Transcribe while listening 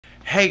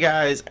Hey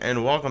guys,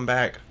 and welcome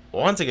back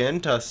once again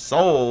to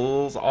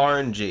Souls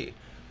RNG,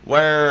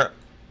 where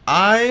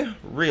I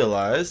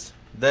realized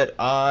that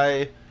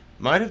I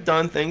might have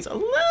done things a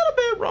little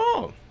bit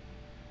wrong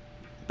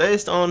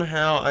based on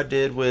how I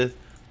did with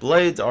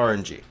Blades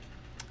RNG.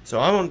 So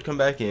I want to come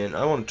back in,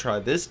 I want to try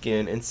this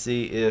again and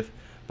see if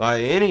by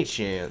any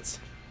chance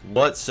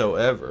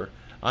whatsoever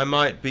I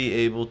might be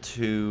able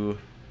to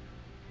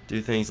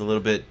do things a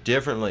little bit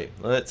differently.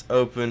 Let's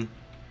open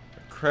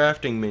a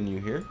crafting menu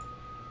here.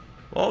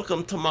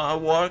 Welcome to my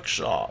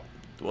workshop.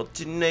 What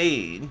you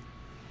need? I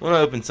want to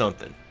open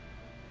something.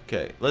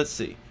 Okay, let's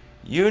see.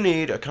 You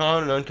need a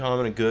common, an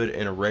uncommon, a good,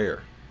 and a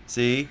rare.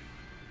 See?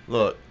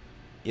 Look.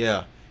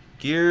 Yeah.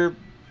 Gear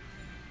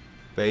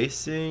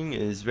basing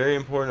is very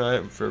important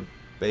item for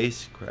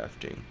base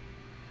crafting.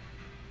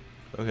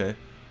 Okay.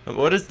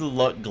 What is the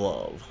luck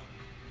glove?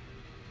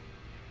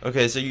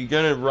 Okay, so you're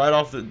gonna right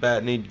off the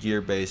bat need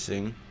gear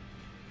basing.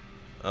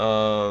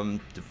 Divine,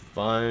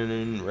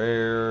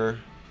 rare.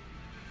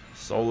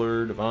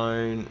 Solar,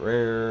 divine,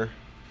 rare,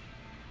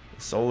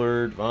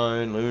 solar,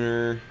 divine,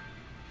 lunar.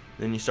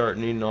 Then you start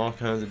needing all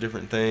kinds of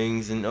different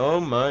things, and oh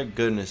my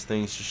goodness,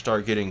 things just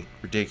start getting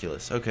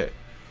ridiculous. Okay,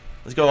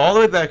 let's go all the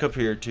way back up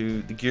here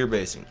to the gear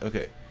basing.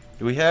 Okay,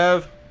 do we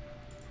have?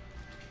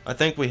 I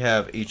think we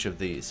have each of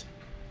these.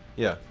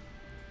 Yeah.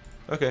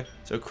 Okay,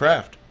 so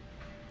craft.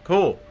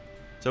 Cool.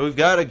 So we've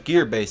got a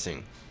gear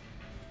basing.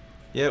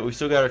 Yeah, we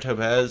still got our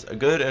topaz, a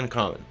good and a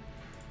common.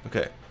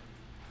 Okay.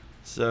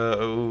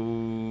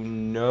 So,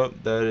 nope,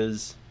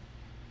 this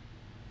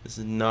is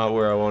not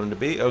where I wanted to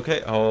be.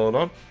 Okay, hold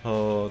on.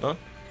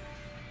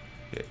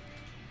 Okay,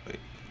 wait,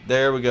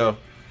 there we go.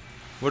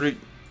 Wait,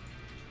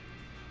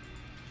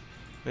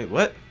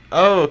 what?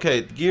 Oh, okay,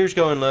 the gear's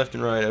going left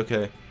and right,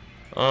 okay.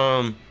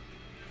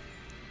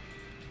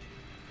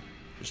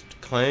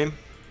 Just claim.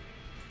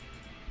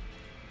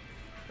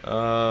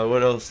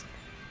 What else?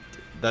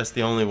 That's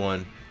the only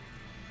one.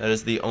 That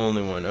is the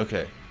only one,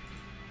 okay.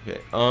 Okay,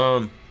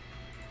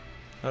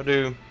 how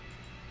do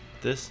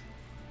this?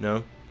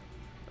 No.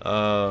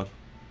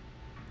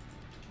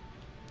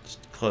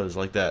 Just close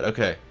like that.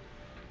 Okay.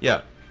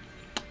 Yeah.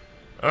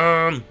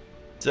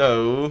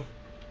 So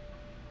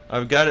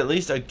I've got at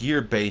least a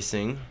gear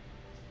basing.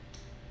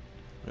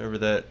 Whatever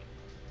that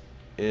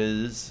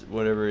is,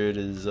 whatever it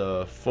is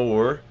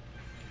for.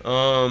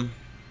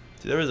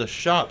 See, there was a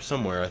shop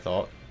somewhere, I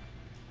thought.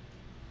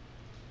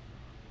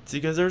 See,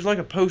 because there was like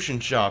a potion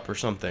shop or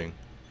something.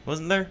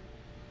 Wasn't there?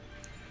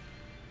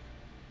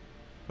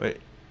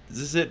 Wait, is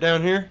this it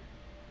down here?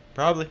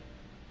 Probably.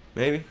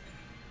 Maybe.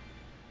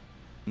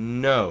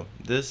 No,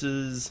 this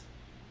is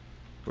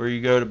where you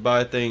go to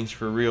buy things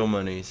for real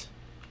monies.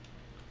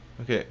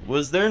 Okay,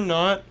 was there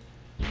not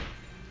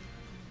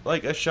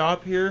like a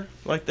shop here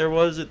like there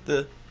was at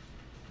the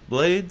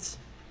Blades?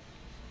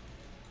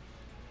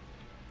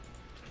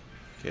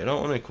 Okay, I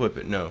don't want to equip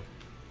it, no.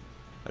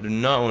 I do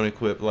not want to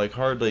equip like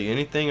hardly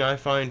anything I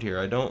find here.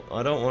 I don't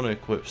want to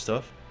equip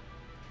stuff.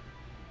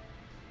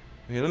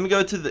 Okay, let me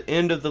go to the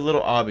end of the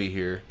little obby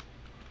here.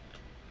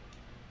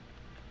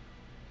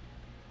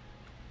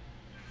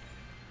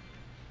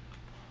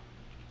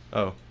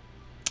 Oh.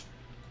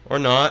 Or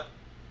not.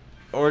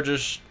 Or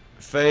just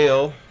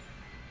fail.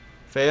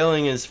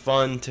 Failing is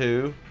fun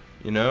too,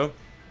 you know?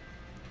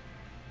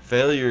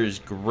 Failure is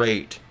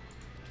great.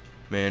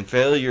 Man,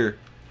 failure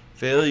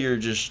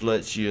just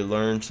lets you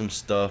learn some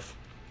stuff.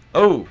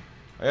 Oh!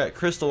 I got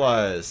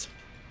crystallized.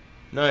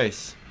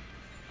 Nice.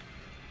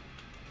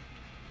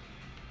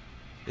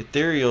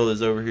 Ethereal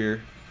is over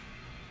here.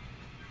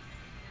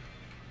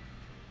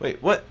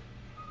 Wait, what?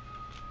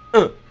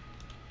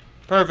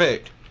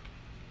 Perfect.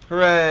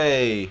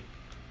 Hooray.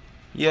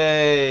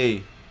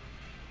 Yay.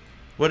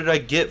 What did I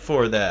get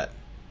for that?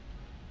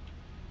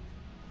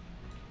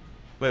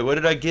 Wait, what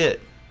did I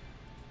get?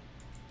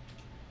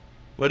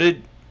 What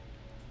did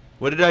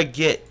I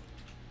get?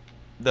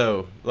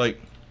 Though,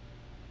 like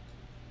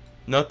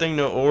nothing,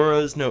 no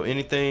auras, no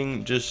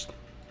anything, just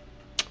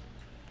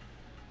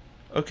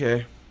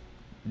okay.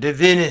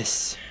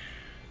 Divinus.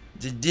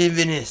 The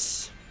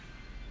Divinus.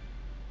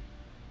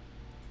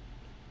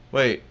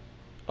 Wait.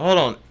 Hold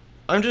on.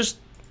 I'm just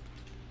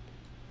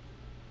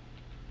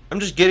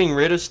getting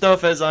rid of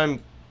stuff as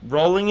I'm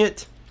rolling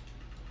it.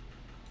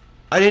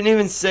 I didn't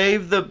even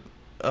save the...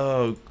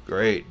 Oh,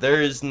 great.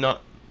 There is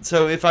not...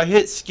 So if I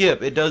hit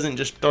skip, it doesn't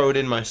just throw it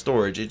in my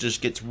storage. It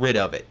just gets rid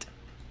of it.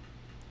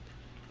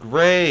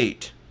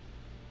 Great.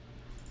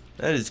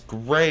 That is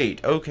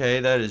great. Okay,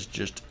 that is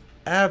just...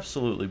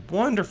 absolutely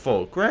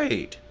wonderful.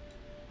 Great.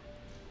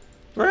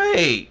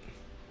 Great.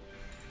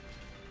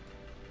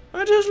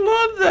 I just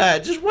love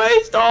that. Just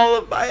waste all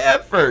of my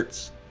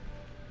efforts.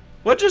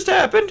 What just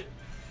happened?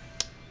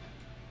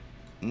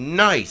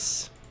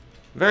 Nice.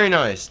 Very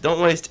nice.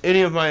 Don't waste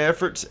any of my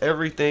efforts.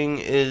 Everything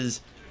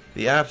is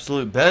the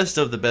absolute best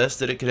of the best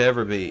that it could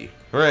ever be.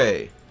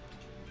 Hooray.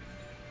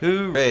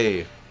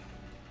 Hooray.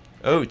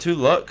 Oh, 2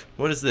 luck?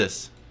 What is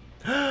this?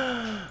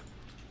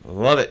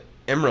 Love it.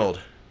 Emerald.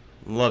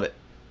 Love it.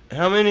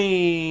 How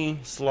many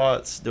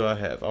slots do I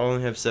have? I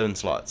only have 7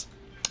 slots.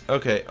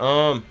 Okay,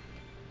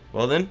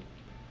 well then,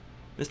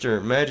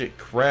 Mr. Magic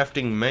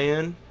Crafting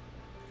Man,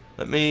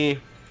 let me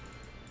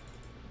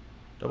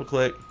double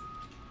click,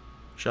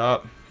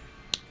 shop.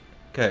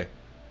 Okay,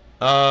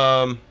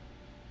 I've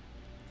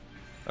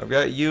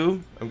got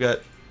you, I've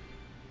got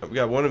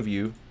one of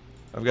you,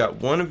 I've got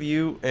one of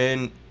you,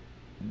 and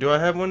do I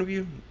have one of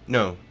you?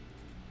 No.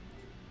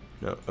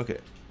 No, okay.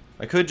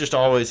 I could just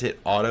always hit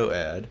auto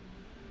add.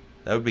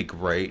 That would be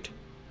great.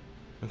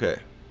 Okay.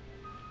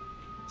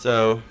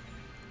 So,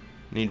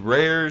 need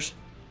rares,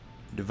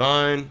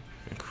 divine,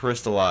 and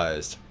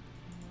crystallized.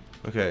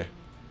 Okay. As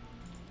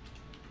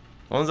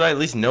long as I at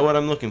least know what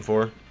I'm looking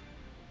for.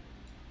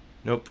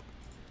 Nope.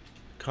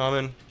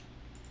 Common.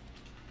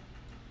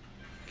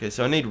 Okay,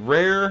 so I need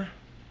rare.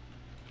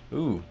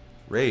 Ooh,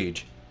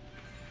 rage.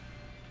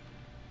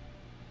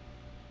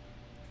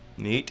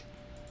 Neat.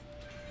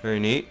 Very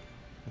neat.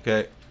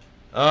 Okay.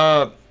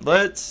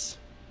 Let's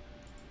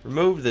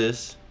remove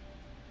this.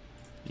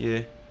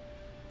 Yeah.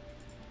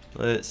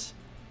 Let's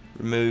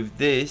remove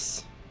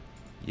this.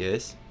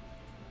 Yes.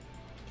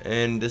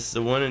 And this is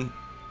the one in...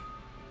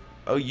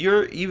 Oh,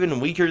 you're even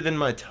weaker than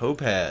my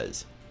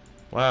topaz.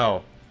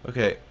 Wow.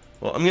 Okay.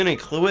 Well, I'm gonna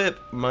equip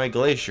my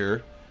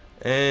glacier,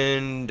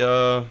 and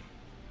we'll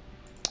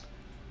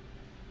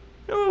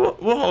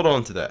hold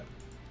on to that.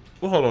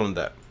 We'll hold on to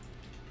that.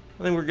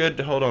 I think we're good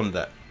to hold on to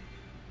that.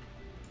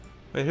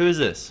 Wait, who is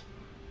this?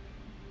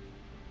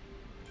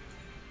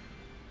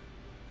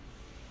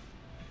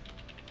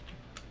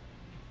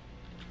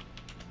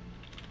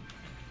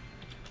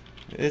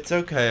 It's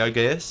okay, I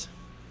guess.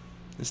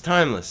 It's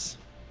Timeless.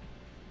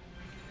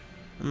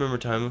 Remember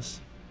Timeless?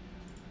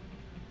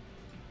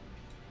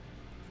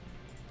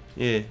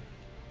 Yeah.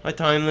 Hi,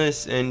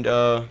 Timeless, and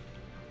I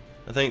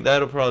think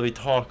that'll probably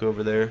talk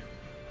over there.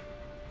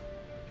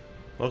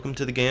 Welcome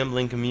to the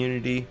gambling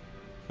community.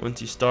 Once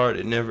you start,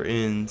 it never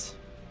ends.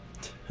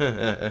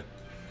 Hey,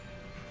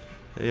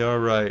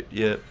 alright,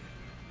 yep.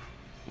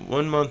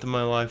 1 month of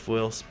my life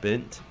well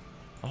spent.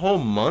 A whole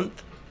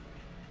month?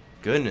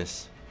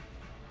 Goodness.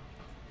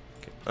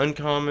 Okay,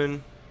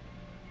 uncommon.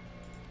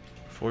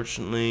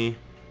 Fortunately.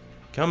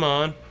 Come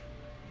on.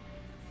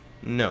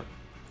 No.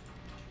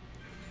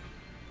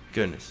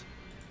 Goodness.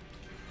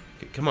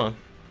 Okay, come on.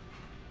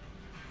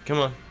 Come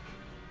on.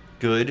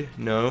 Good.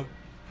 No.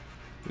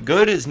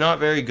 Good is not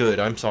very good.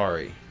 I'm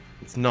sorry.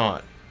 It's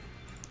not.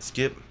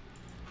 Skip.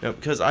 No,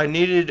 because I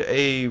needed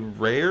a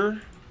rare,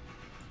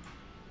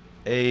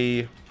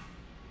 a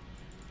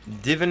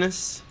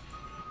divinous,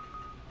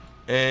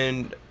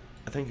 and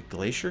I think a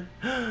glacier.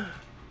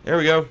 There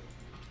we go.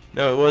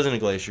 No, it wasn't a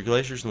glacier.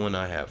 Glacier's the one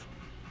I have.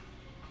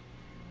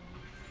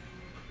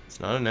 It's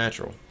not a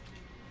natural.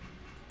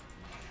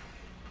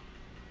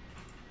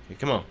 Okay,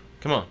 come on.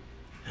 Come on.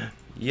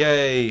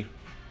 Yay.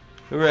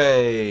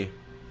 Hooray.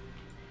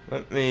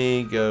 Let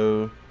me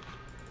go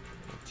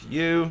to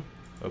you,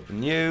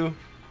 open you,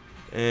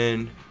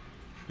 and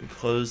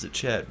close the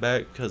chat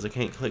back because I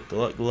can't click the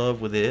luck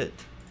glove with it.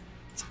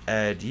 Let's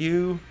add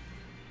you,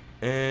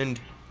 and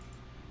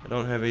I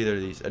don't have either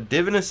of these. A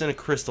divinous and a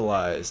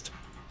crystallized.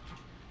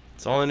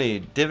 That's all I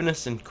need.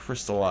 Divinous and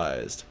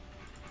crystallized.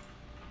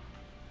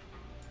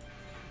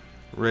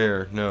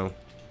 Rare, no.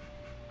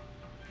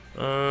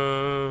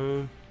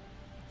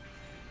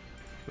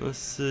 Let's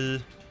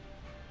see.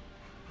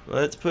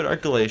 Let's put our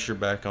glacier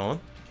back on.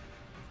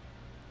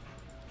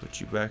 Put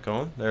you back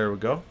on. There we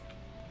go.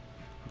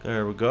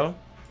 There we go.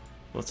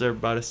 What's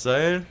everybody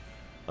saying?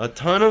 A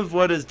ton of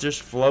what is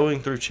just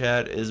flowing through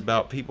chat is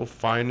about people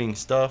finding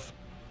stuff.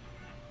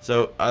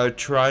 So I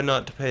try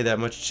not to pay that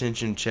much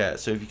attention to chat.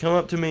 So if you come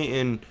up to me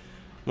in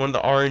one of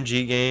the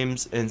RNG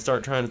games and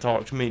start trying to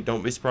talk to me,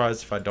 don't be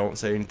surprised if I don't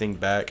say anything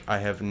back. I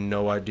have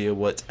no idea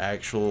what's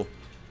actual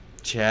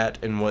chat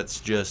and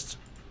what's just,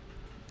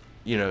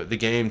 you know, the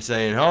game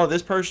saying, oh,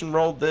 this person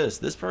rolled this,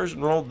 this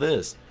person rolled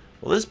this.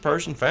 Well, this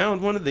person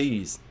found one of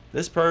these.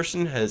 This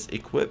person has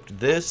equipped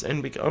this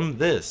and become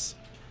this.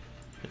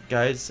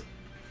 Guys,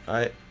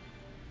 I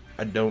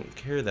don't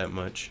care that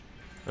much.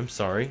 I'm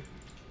sorry.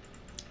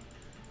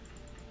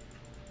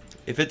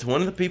 If it's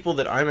one of the people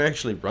that I'm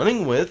actually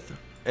running with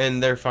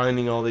and they're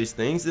finding all these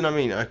things, then I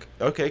mean,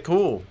 okay,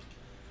 cool.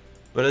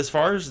 But as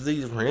far as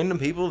these random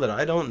people that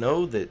I don't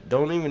know, that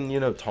don't even, you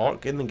know,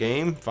 talk in the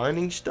game,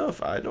 finding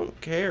stuff, I don't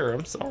care.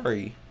 I'm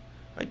sorry.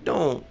 I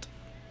don't.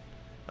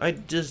 I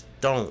just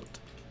don't.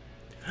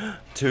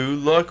 To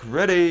luck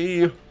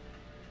ready.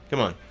 Come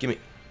on, give me.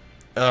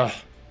 Ugh.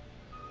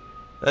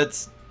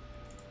 It's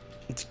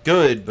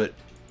good, but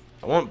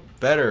I want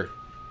better.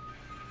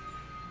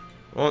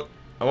 I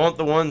want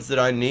the ones that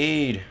I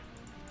need.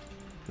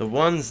 The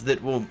ones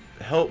that will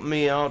help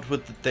me out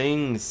with the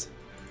things.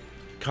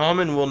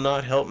 Common will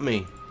not help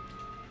me.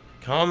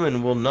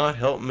 Common will not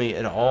help me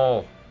at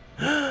all.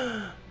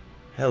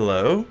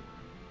 Hello?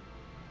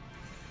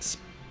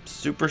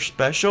 Super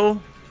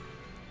special?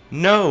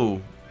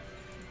 No.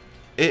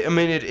 I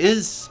mean, it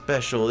is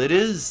special. It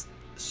is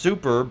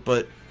super,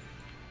 but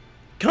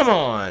come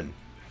on.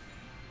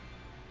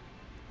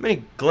 How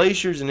many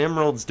glaciers and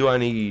emeralds do I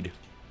need?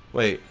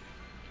 Wait.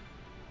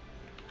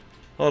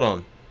 Hold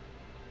on.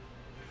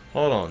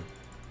 Hold on.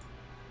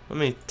 Let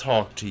me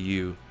talk to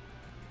you.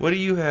 What do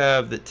you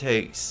have that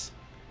takes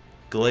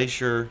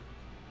glacier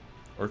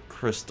or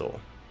crystal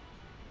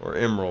or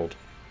emerald?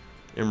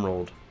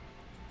 Emerald.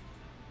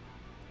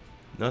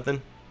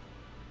 Nothing?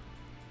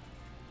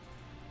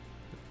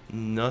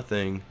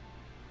 Nothing.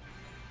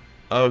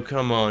 Oh,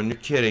 come on. You're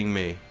kidding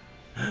me.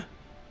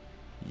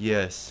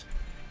 Yes.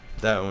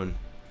 That one.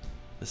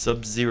 The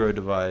Sub-Zero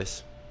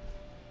device.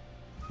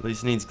 At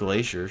least needs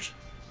glaciers.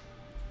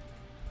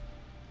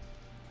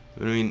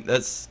 I mean,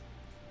 that's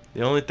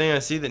the only thing I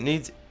see that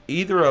needs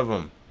either of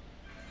them.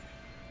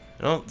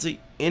 I don't see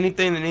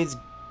anything that needs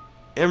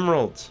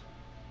emeralds.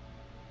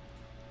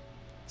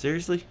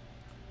 Seriously?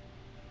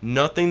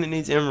 Nothing that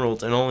needs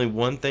emeralds and only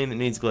one thing that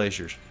needs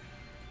glaciers.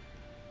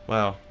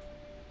 Wow.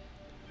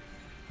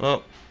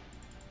 Well,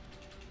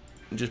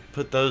 just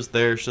put those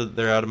there so that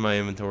they're out of my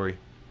inventory.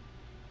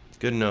 It's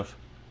good enough.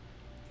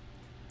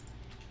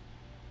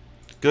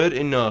 It's good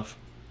enough.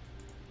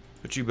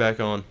 Put you back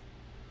on.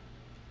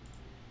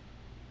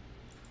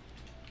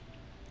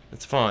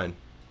 That's fine.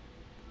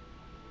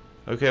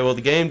 Okay, well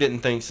the game didn't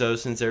think so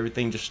since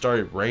everything just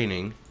started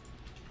raining.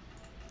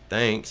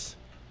 Thanks.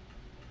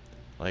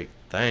 Like,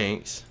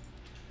 thanks.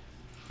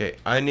 Okay,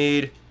 I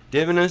need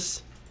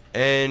Divinus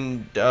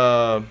and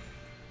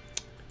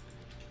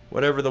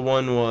whatever the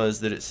one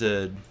was that it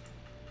said.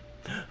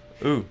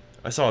 Ooh,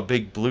 I saw a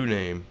big blue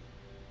name.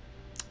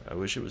 I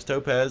wish it was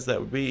Topaz, that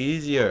would be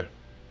easier.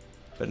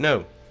 But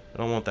no, I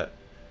don't want that.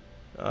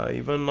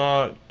 You've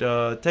unlocked,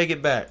 take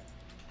it back.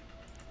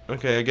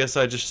 Okay, I guess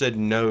I just said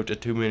no to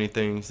too many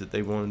things that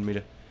they wanted me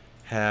to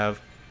have.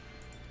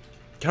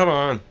 Come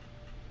on.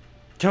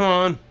 Come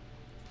on.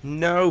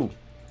 No.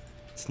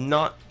 It's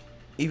not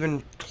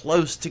even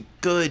close to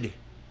good.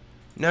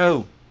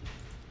 No.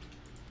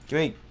 Give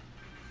me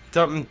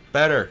something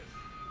better.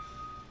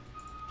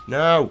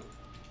 No.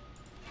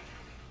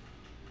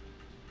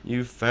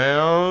 You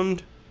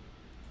found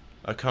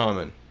a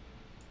common.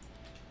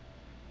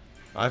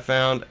 I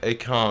found a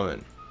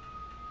common.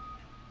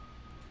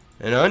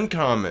 An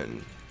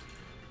uncommon.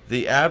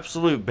 The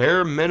absolute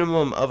bare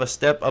minimum of a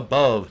step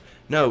above.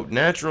 No,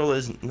 natural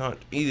is not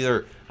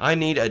either. I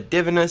need a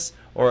divinous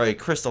or a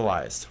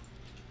crystallized.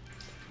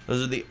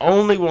 Those are the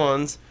only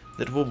ones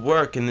that will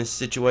work in this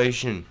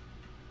situation.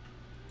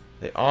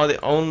 They are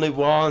the only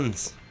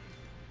ones.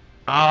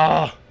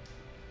 Ah!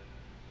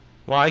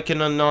 Why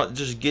can I not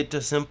just get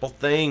a simple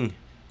thing?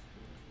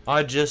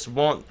 I just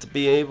want to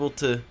be able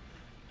to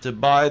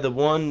buy the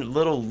one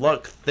little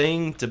luck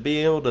thing to be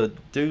able to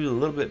do a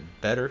little bit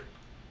better.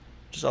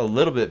 Just a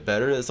little bit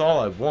better. That's all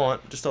I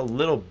want. Just a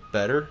little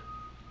better.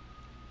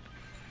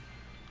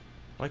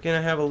 Why can't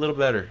I have a little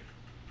better?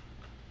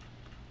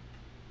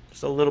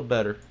 Just a little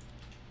better.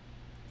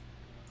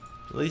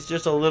 At least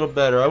just a little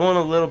better. I want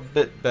a little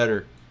bit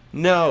better.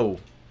 No!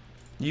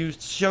 You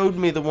showed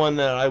me the one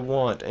that I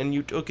want and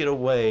you took it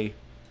away.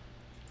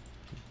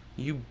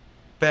 You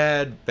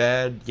bad,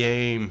 bad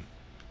game.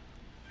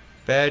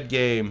 Bad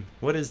game.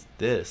 What is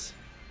this?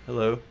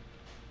 Hello.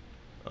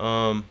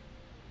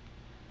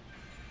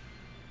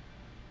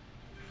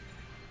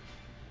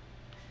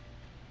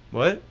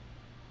 What?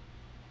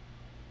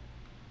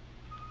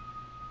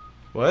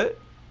 What?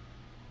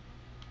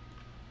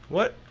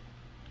 What?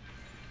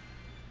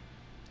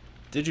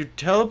 Did you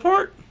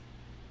teleport?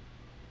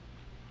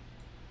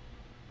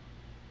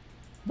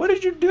 What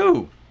did you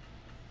do?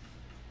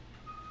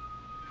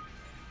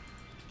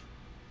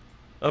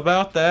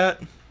 About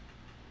that?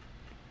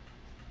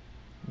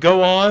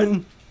 Go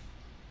on.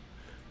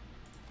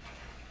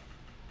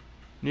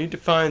 Need to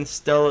find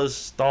Stella's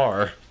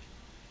star.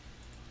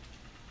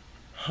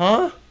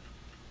 Huh?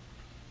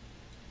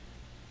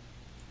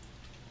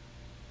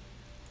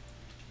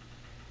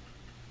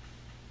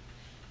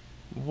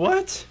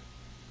 What?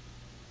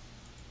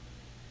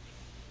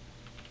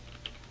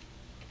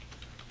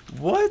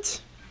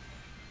 What?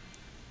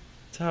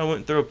 That's how I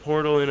went through a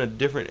portal in a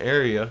different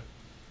area.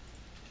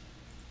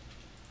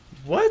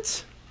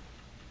 What?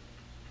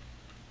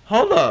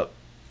 Hold up.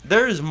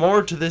 There is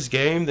more to this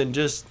game than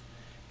just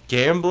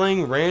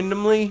gambling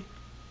randomly?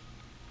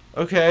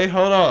 Okay,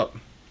 hold up.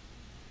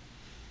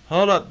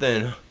 Hold up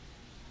then.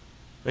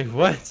 Like,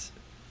 what?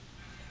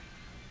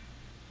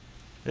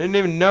 I didn't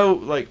even know,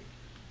 like,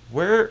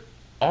 where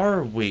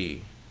are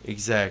we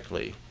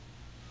exactly?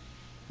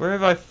 Where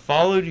have I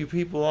followed you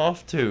people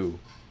off to?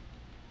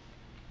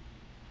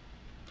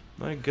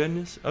 My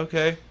goodness.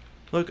 Okay.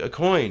 Look, a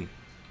coin.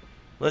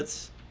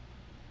 Let's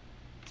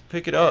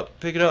pick it up.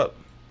 Pick it up.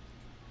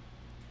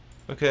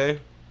 Okay.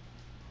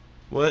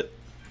 What?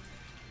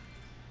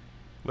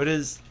 What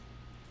is...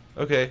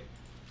 Okay.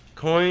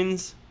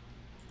 Coins.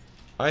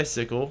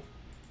 Icicle.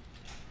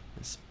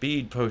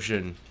 Speed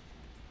potion.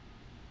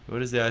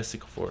 What is the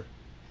icicle for?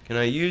 Can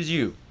I use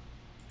you?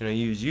 Can I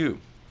use you?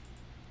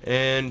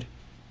 And...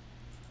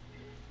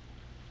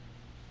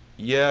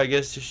 yeah, I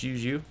guess just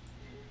use you.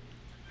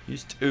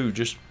 Use two,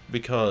 just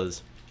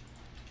because.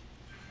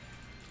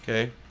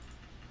 Okay.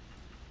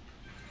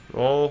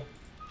 Roll.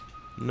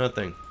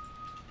 Nothing.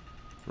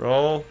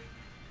 Roll.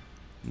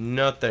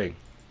 Nothing.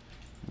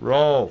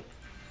 Roll.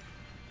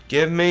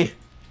 Give me.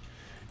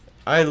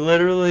 I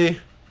literally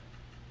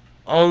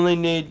only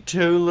need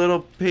 2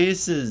 little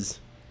pieces.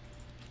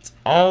 It's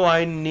all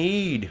I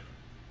need.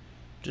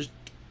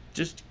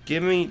 Just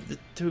give me the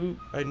 2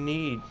 I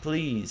need,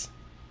 please.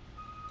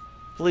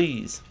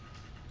 Please.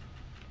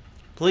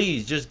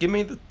 Please, just give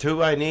me the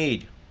 2 I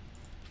need.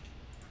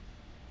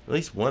 At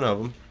least one of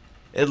them.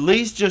 At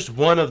least just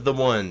one of the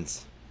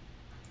ones.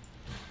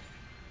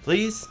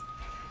 Please?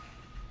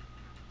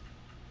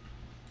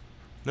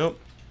 Nope.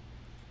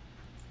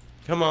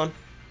 Come on.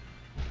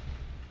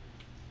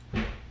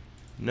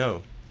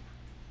 No.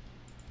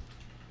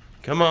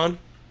 Come on.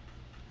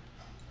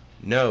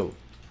 No.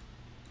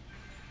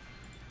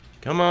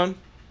 Come on.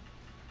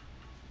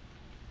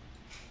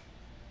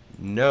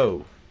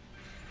 No.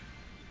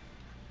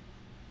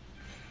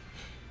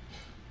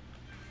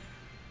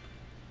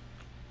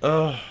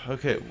 Oh,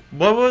 okay.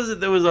 What was it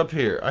that was up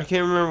here? I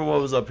can't remember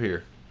what was up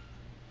here.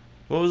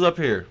 What was up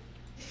here?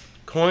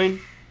 Coin?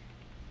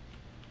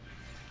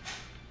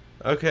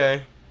 Okay.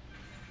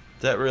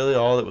 Is that really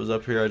all that was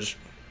up here? I just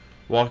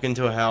walk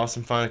into a house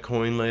and find a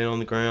coin laying on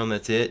the ground.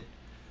 That's it?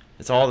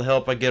 That's all the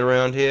help I get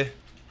around here?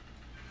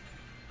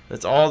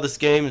 That's all this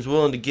game is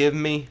willing to give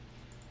me?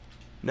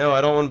 No,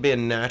 I don't want to be a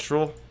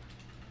natural.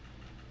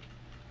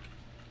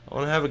 I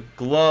want to have a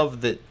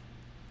glove that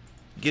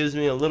gives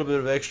me a little bit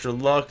of extra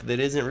luck that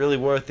isn't really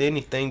worth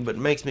anything, but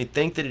makes me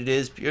think that it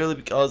is, purely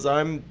because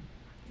I'm,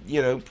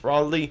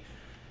 probably,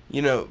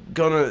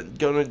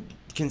 gonna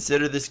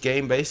consider this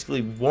game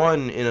basically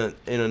won in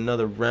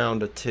another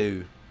round or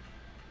 2.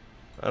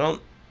 I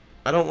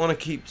don't want to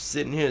keep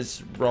sitting here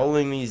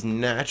rolling these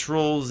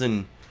naturals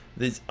and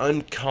these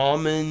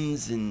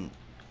uncommons and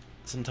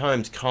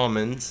sometimes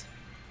commons.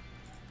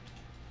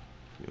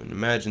 You can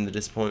imagine the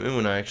disappointment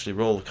when I actually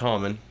roll a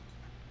common.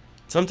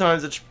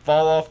 Sometimes it just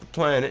fall off the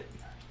planet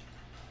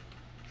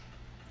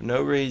for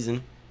no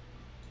reason.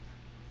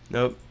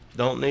 Nope,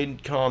 don't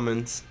need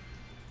commons.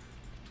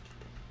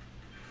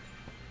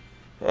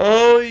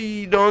 Oh,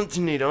 you don't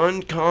need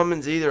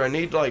uncommons either. I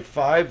need like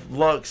 5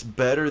 lucks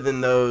better than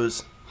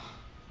those.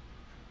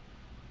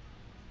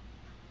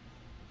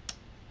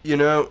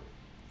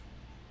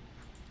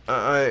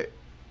 I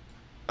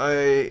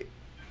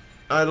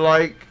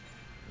like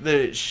that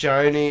it's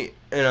shiny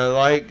and I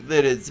like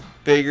that it's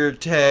bigger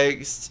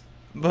text,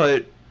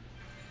 but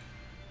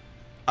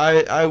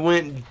I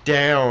went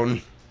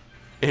down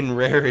in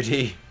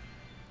rarity.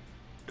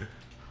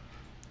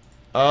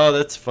 Oh,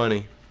 that's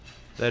funny.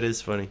 That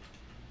is funny.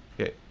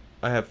 Okay,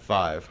 I have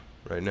 5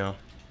 right now.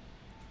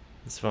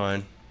 It's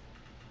fine.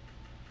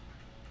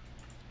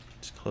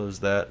 Just close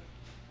that.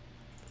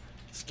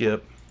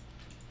 Skip.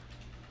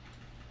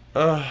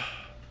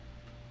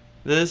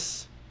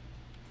 This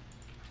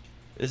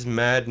is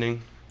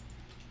maddening.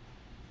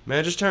 May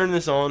I just turn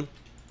this on?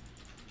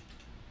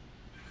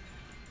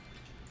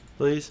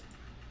 Please?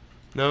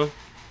 No?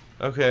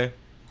 Okay.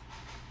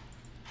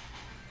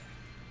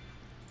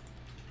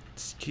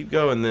 Just keep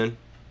going then.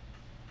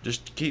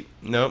 Just keep.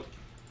 Nope.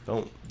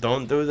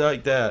 Don't do it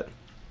like that.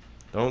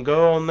 Don't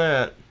go on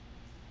that.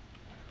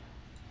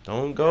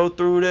 Don't go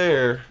through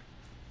there.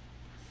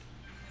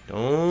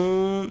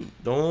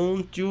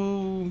 Don't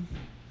you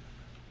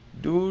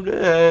do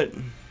that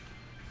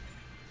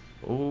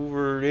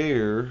over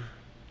there.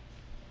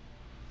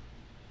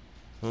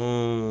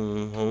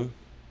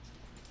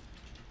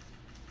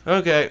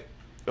 Okay,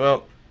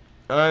 well,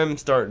 I'm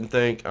starting to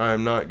think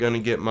I'm not going to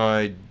get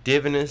my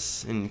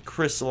divinous and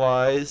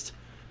crystallized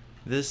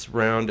this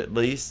round at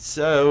least,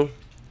 so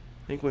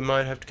I think we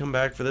might have to come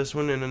back for this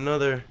one in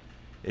another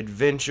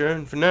adventure,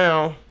 and for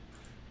now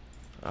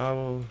I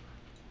will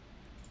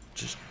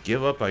just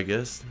give up, I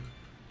guess.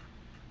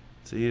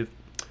 See if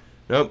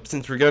nope,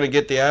 since we're gonna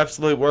get the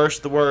absolute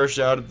worst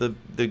out of the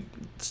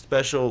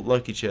special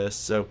lucky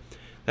chest. So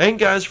thank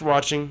you guys for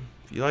watching.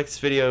 If you like this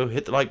video,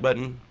 hit the like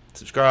button,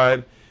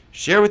 subscribe,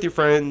 share with your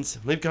friends,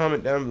 leave a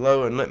comment down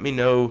below and let me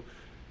know,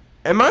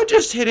 am I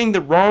just hitting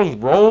the wrong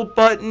roll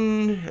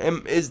button?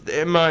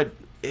 Am I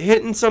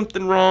hitting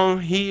something wrong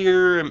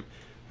here?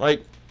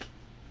 Like,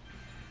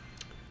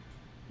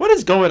 what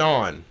is going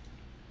on?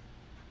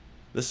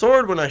 The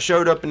sword, when I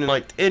showed up in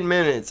like 10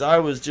 minutes, I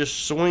was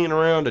just swinging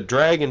around a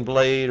dragon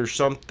blade or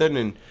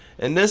something,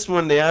 and this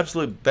one, the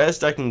absolute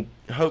best I can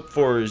hope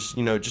for is,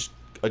 just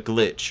a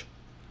glitch.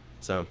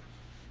 So,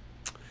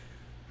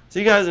 see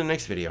you guys in the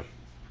next video.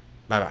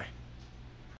 Bye-bye.